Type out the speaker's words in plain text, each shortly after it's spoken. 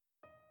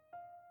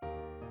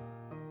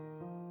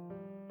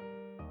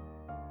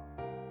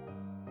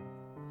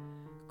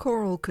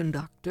Choral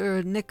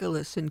conductor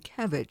Nicholas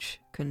Sienkiewicz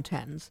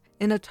contends,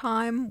 in a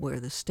time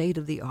where the state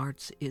of the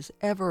arts is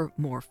ever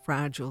more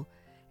fragile,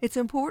 it's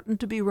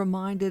important to be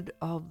reminded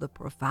of the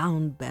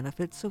profound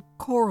benefits of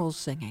choral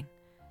singing.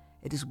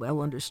 It is well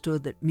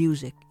understood that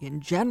music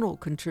in general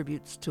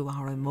contributes to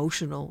our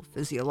emotional,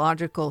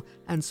 physiological,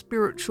 and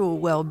spiritual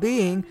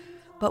well-being,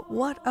 but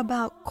what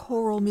about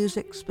choral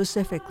music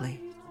specifically?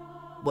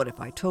 What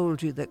if I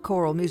told you that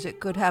choral music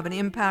could have an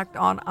impact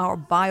on our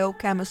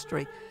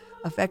biochemistry,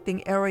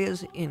 affecting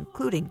areas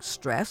including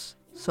stress,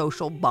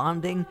 social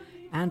bonding,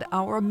 and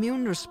our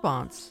immune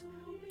response?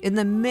 In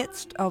the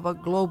midst of a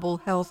global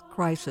health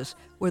crisis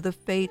where the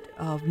fate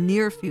of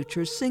near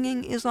future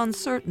singing is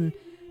uncertain,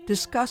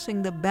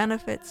 discussing the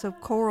benefits of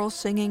choral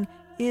singing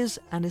is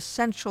an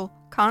essential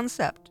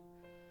concept.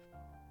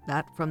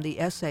 That from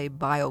the essay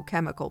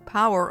Biochemical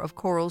Power of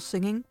Choral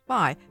Singing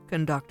by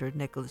conductor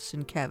Nicholas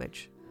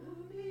Sienkiewicz.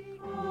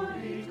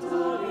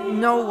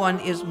 No one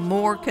is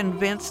more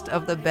convinced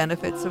of the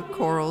benefits of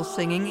choral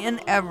singing in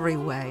every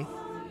way.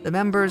 The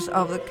members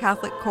of the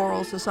Catholic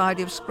Choral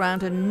Society of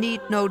Scranton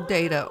need no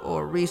data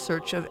or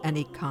research of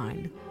any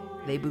kind.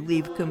 They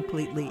believe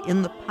completely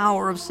in the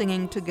power of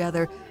singing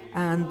together,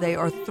 and they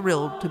are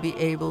thrilled to be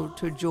able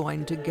to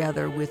join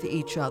together with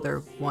each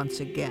other once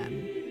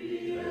again.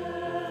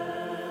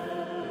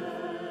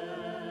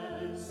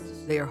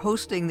 They are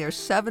hosting their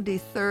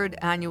 73rd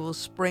annual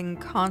spring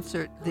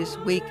concert this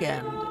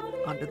weekend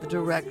under the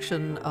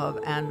direction of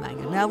Anne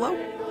Manganiello.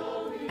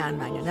 Anne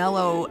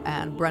Manganiello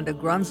and Brenda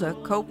Grunza,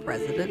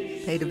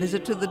 co-president, paid a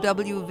visit to the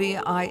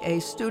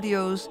WVIA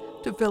studios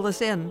to fill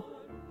us in.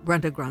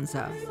 Brenda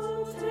Grunza.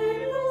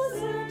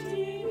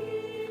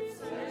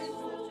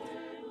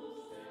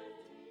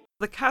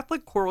 The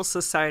Catholic Choral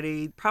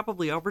Society,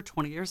 probably over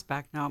 20 years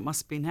back now, it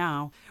must be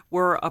now,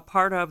 were a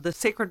part of the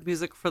Sacred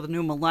Music for the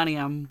New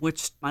Millennium,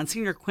 which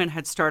Monsignor Quinn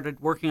had started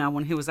working on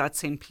when he was at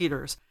St.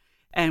 Peter's.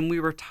 And we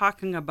were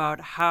talking about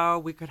how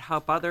we could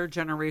help other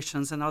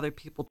generations and other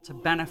people to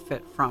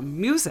benefit from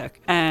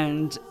music.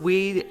 And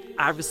we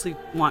obviously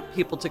want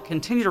people to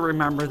continue to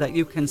remember that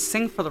you can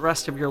sing for the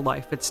rest of your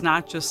life. It's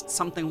not just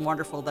something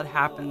wonderful that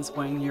happens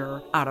when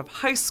you're out of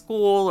high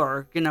school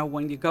or,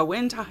 when you go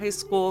into high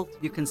school.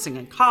 You can sing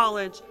in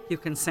college. You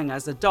can sing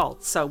as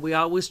adults. So we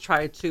always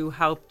try to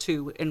help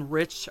to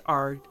enrich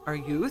our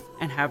youth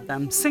and have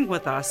them sing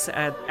with us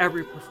at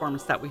every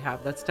performance that we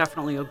have. That's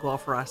definitely a goal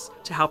for us,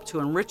 to help to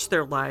enrich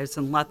their lives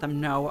and let them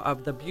know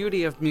of the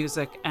beauty of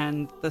music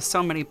and the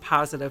so many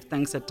positive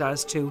things it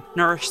does to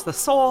nourish the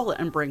soul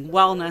and bring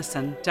wellness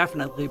and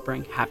definitely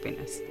bring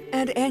happiness.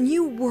 And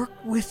you work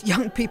with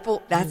young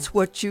people. That's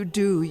what you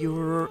do.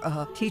 You're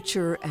a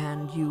teacher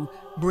and you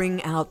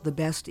bring out the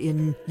best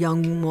in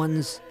young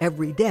ones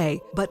every day.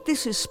 But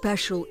this is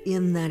special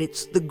in that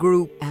it's the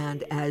group,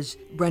 and as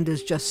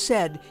Brenda's just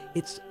said,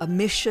 it's a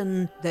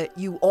mission that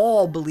you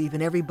all believe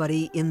in,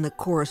 everybody in the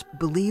chorus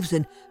believes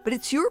in. But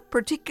it's your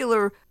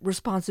particular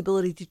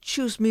responsibility to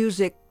choose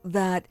music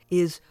that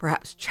is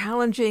perhaps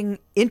challenging,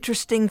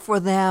 interesting for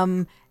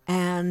them,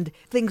 and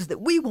things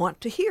that we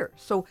want to hear.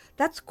 So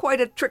that's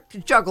quite a trick to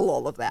juggle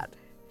all of that.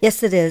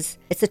 Yes, it is.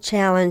 It's a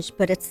challenge,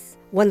 but it's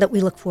one that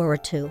we look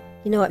forward to.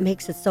 It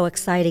makes it so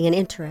exciting and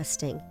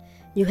interesting.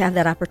 You have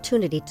that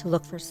opportunity to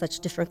look for such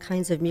different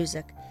kinds of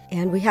music.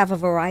 And we have a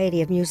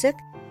variety of music.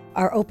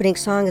 Our opening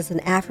song is an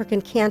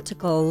African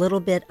canticle. A little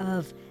bit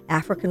of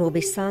African will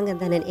be sung and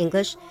then in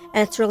English.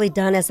 And it's really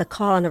done as a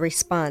call and a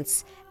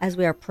response as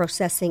we are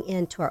processing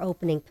into our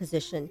opening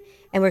position.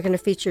 And we're going to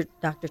feature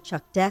Dr.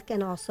 Chuck Deck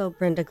and also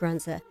Brenda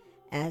Grunza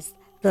as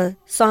the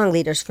song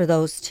leaders for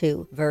those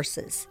two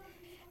verses.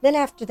 Then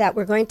after that,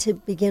 we're going to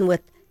begin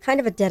with kind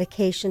of a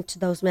dedication to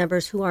those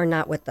members who are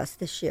not with us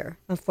this year.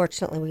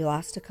 Unfortunately, we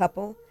lost a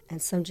couple,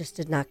 and some just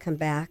did not come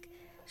back.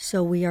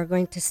 So we are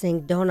going to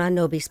sing Dona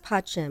Nobis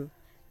Pacem,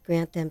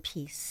 Grant Them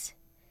Peace.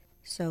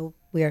 So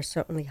we are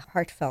certainly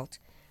heartfelt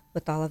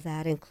with all of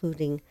that,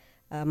 including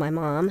my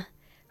mom,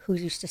 who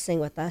used to sing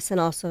with us, and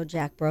also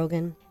Jack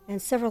Brogan,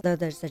 and several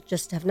others that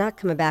just have not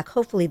come back.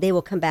 Hopefully they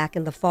will come back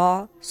in the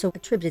fall, so a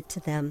tribute to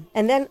them.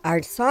 And then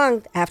our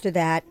song after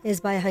that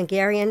is by a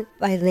Hungarian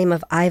by the name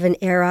of Ivan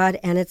Arad,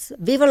 and it's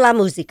Viva la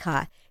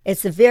Musica.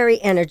 It's a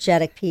very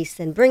energetic piece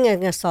and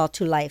bringing us all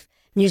to life.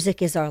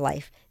 Music is our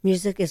life.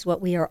 Music is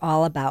what we are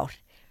all about.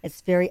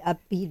 It's very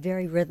upbeat,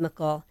 very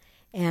rhythmical,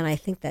 and I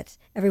think that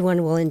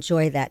everyone will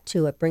enjoy that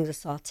too. It brings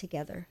us all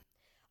together.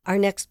 Our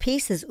next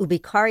piece is Ubi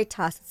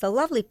Caritas. It's a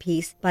lovely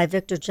piece by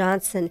Victor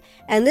Johnson,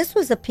 and this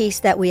was a piece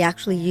that we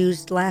actually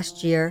used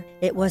last year.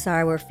 It was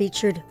our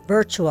featured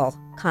virtual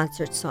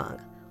concert song.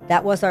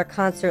 That was our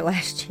concert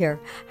last year,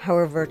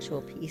 our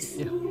virtual piece.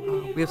 Yeah.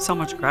 We have so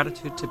much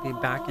gratitude to be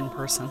back in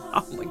person.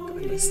 Oh my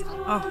goodness.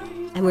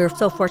 And we were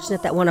so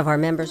fortunate that one of our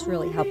members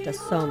really helped us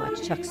so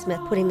much, Chuck Smith,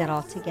 putting that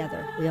all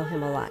together. We owe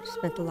him a lot.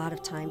 Spent a lot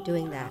of time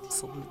doing that.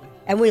 Absolutely.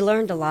 And we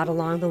learned a lot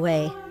along the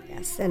way.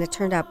 Yes, and it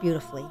turned out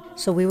beautifully.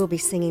 So we will be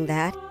singing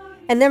that.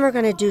 And then we're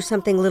going to do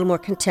something a little more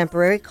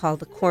contemporary called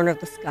The Corner of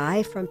the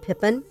Sky from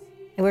Pippin.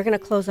 And we're going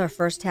to close our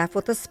first half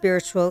with a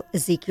spiritual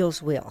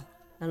Ezekiel's Wheel.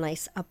 a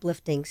nice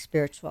uplifting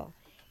spiritual.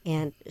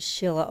 And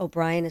Sheila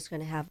O'Brien is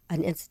going to have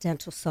an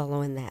incidental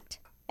solo in that.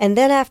 And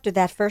then after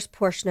that first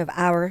portion of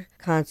our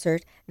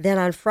concert, then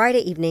on Friday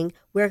evening,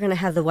 we're going to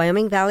have the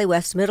Wyoming Valley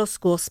West Middle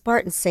School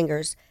Spartan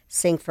Singers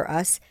sing for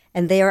us,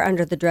 and they are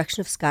under the direction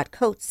of Scott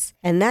Coates.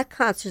 And that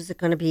concert is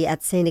going to be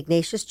at St.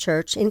 Ignatius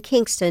Church in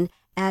Kingston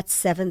at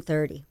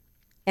 7:30.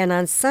 And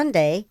on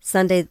Sunday,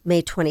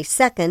 May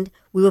 22nd,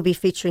 we will be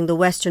featuring the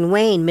Western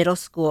Wayne Middle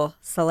School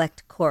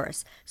Select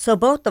Chorus. So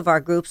both of our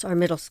groups are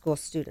middle school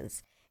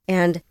students.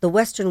 And the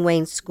Western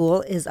Wayne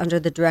School is under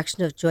the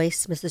direction of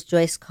Mrs.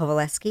 Joyce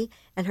Kowaleski,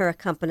 and her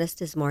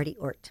accompanist is Marty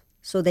Ort.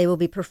 So they will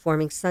be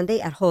performing Sunday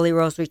at Holy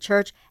Rosary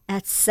Church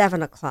at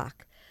 7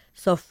 o'clock.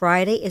 So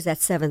Friday is at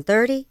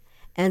 7:30,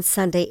 and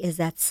Sunday is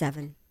at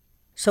 7.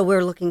 So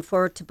we're looking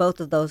forward to both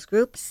of those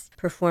groups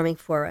performing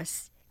for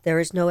us. There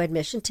is no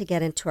admission to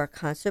get into our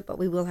concert, but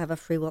we will have a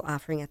free will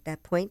offering at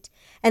that point.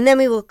 And then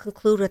we will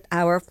conclude with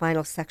our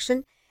final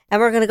section, and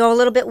we're going to go a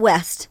little bit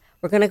west.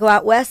 We're going to go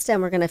out west,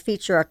 and we're going to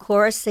feature our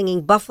chorus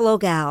singing Buffalo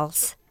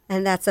Gals,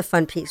 and that's a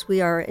fun piece. We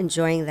are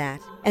enjoying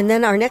that. And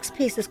then our next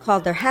piece is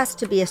called There Has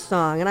to Be a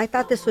Song, and I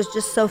thought this was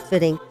just so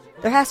fitting.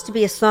 There has to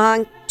be a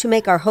song to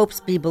make our hopes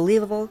be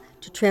believable,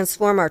 to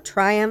transform our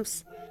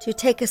triumphs, to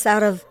take us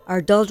out of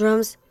our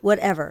doldrums,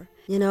 whatever.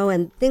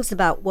 And things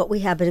about what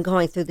we have been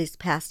going through these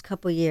past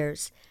couple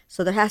years.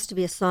 So there has to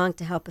be a song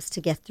to help us to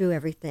get through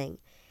everything.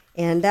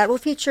 And that will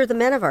feature the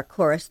men of our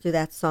chorus through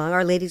that song.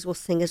 Our ladies will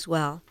sing as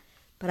well.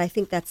 But I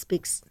think that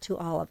speaks to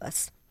all of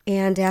us.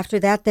 And after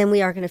that, then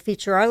we are going to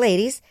feature our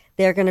ladies.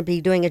 They're going to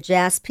be doing a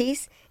jazz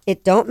piece,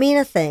 It Don't Mean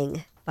a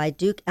Thing, by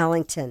Duke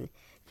Ellington,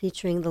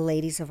 featuring the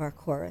ladies of our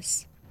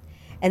chorus.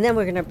 And then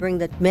we're going to bring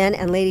the men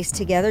and ladies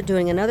together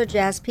doing another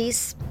jazz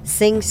piece,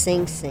 Sing,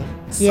 Sing, Sing.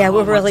 Yeah,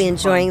 we're really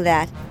enjoying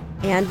that.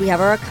 And we have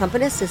our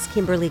accompanist, is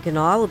Kimberly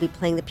Ganal, will be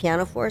playing the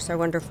piano for us, our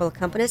wonderful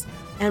accompanist.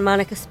 And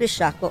Monica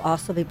Spischak will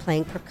also be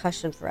playing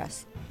percussion for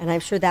us. And I'm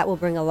sure that will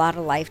bring a lot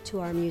of life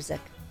to our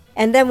music.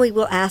 And then we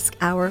will ask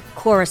our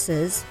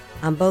choruses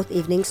on both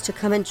evenings to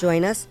come and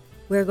join us.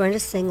 We're going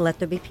to sing Let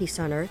There Be Peace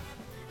on Earth,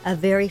 a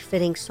very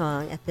fitting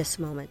song at this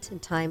moment in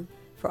time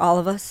for all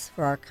of us,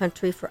 for our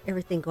country, for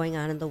everything going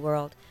on in the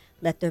world.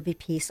 Let there be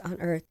peace on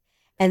earth.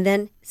 And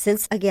then,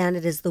 since, again,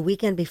 it is the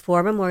weekend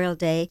before Memorial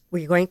Day,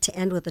 we're going to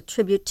end with a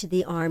tribute to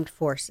the armed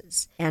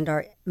forces. And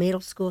our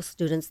middle school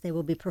students, they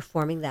will be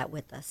performing that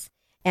with us.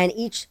 And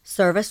each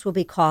service will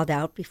be called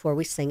out before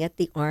we sing it,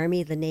 the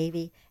Army, the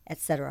Navy,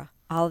 etc.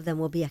 All of them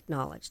will be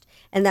acknowledged.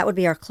 And that would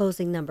be our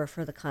closing number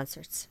for the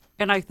concerts.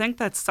 And I think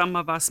that some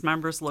of us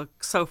members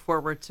look so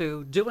forward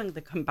to doing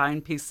the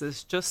combined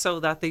pieces just so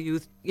that the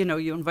youth,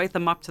 you invite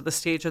them up to the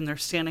stage and they're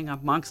standing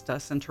amongst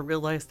us, and to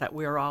realize that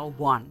we are all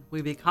one.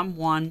 We become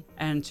one,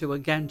 and to,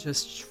 again,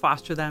 just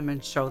foster them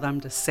and show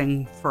them to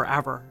sing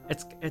forever.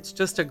 It's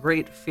just a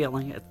great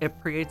feeling.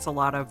 It creates a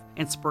lot of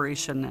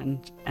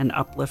inspiration and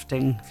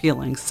uplifting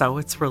feelings. So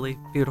it's really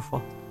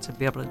beautiful to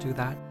be able to do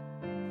that.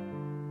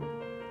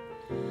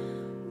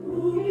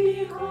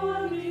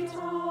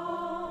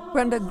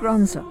 Brenda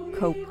Grunza,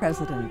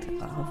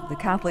 co-president of the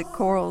Catholic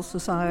Choral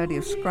Society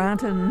of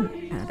Scranton,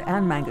 and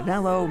Ann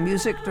Manganello,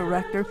 music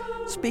director,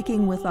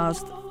 speaking with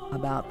us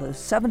about the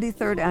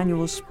 73rd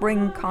annual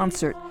spring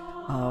concert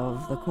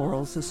of the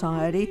Choral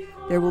Society.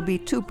 There will be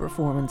 2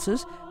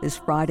 performances this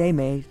Friday,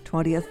 May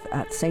 20th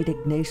at St.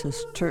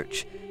 Ignatius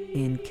Church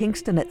in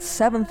Kingston at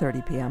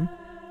 7:30 p.m.,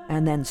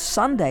 and then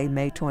Sunday,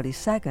 May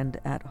 22nd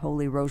at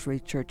Holy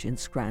Rosary Church in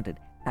Scranton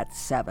at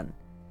 7.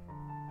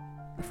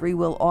 A free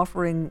will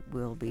offering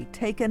will be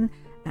taken,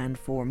 and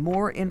for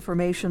more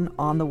information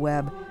on the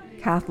web,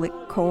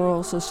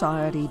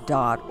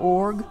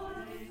 CatholicChoralSociety.org,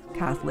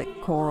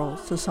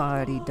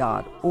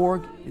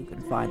 CatholicChoralSociety.org. You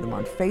can find them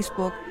on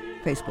Facebook,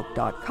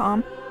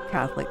 Facebook.com,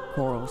 Catholic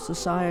Choral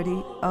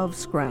Society of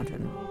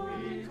Scranton.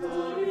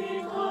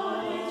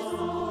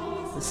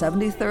 The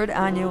 73rd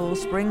Annual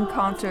Spring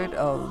Concert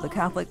of the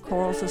Catholic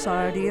Choral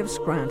Society of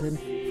Scranton,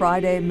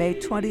 Friday, May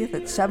 20th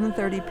at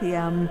 7:30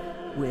 p.m.,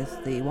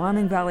 with the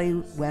Wyoming Valley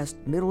West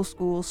Middle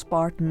School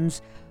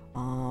Spartans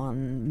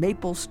on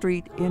Maple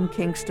Street in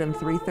Kingston,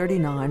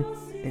 339.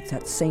 It's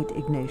at St.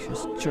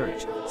 Ignatius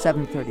Church,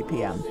 7:30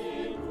 p.m.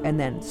 And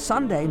then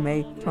Sunday,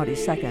 May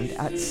 22nd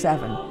at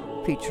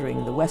 7,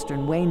 featuring the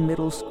Western Wayne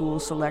Middle School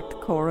Select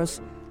Chorus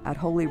at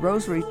Holy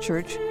Rosary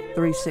Church,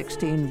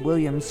 316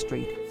 William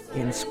Street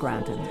in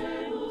Scranton.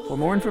 For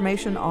more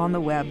information on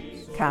the web,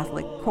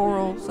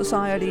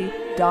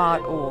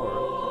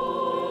 CatholicChoralSociety.org.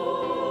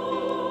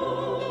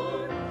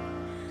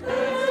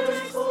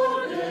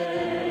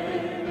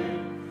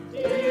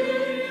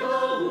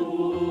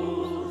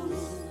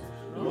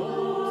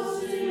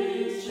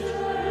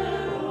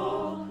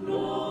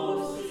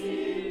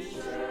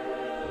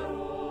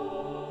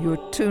 You're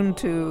tuned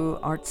to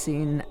Art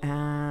Scene,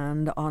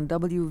 and on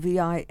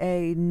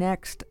WVIA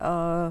next,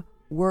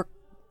 work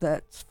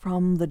that's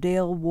from the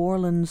Dale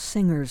Worland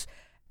Singers.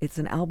 It's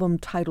an album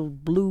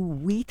titled Blue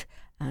Wheat,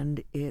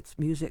 and it's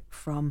music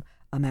from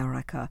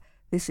America.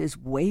 This is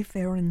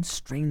Wayfarin'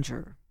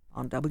 Stranger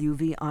on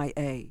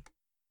WVIA.